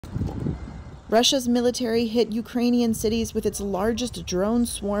Russia's military hit Ukrainian cities with its largest drone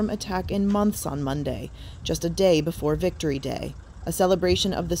swarm attack in months on Monday, just a day before Victory Day, a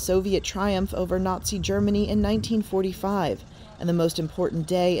celebration of the Soviet triumph over Nazi Germany in 1945, and the most important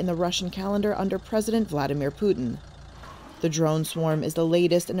day in the Russian calendar under President Vladimir Putin. The drone swarm is the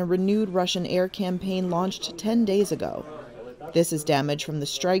latest in a renewed Russian air campaign launched 10 days ago. This is damage from the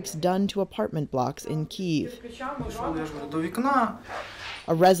strikes done to apartment blocks in Kyiv.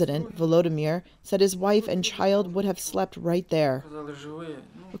 A resident, Volodymyr, said his wife and child would have slept right there.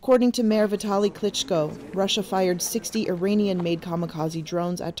 According to Mayor Vitaly Klitschko, Russia fired 60 Iranian-made kamikaze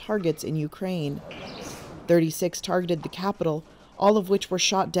drones at targets in Ukraine. 36 targeted the capital, all of which were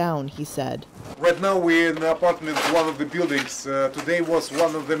shot down, he said. Right now we're in the apartment, one of the buildings. Today was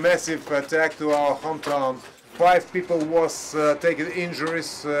one of the massive attack to our hometown. 5 people was taking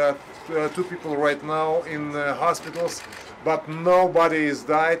injuries, 2 people right now in hospitals, but nobody is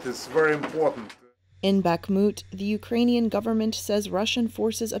died. It's very important. In Bakhmut, the Ukrainian government says Russian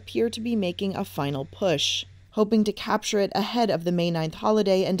forces appear to be making a final push, hoping to capture it ahead of the May 9th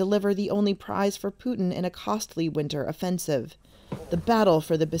holiday and deliver the only prize for Putin in a costly winter offensive. The battle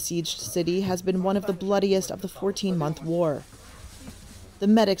for the besieged city has been one of the bloodiest of the 14-month war. The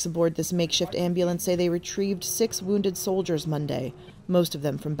medics aboard this makeshift ambulance say they retrieved 6 wounded soldiers Monday, most of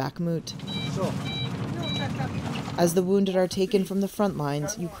them from Bakhmut. As the wounded are taken from the front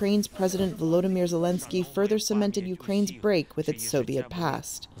lines, Ukraine's President Volodymyr Zelensky further cemented Ukraine's break with its Soviet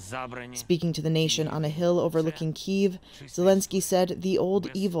past. Speaking to the nation on a hill overlooking Kyiv, Zelensky said the old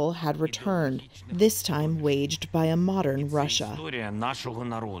evil had returned, this time waged by a modern Russia.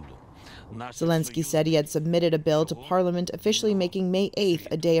 Zelensky said he had submitted a bill to Parliament officially making May 8th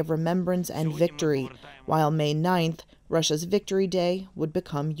a day of remembrance and victory, while May 9th, Russia's Victory Day, would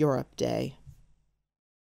become Europe Day.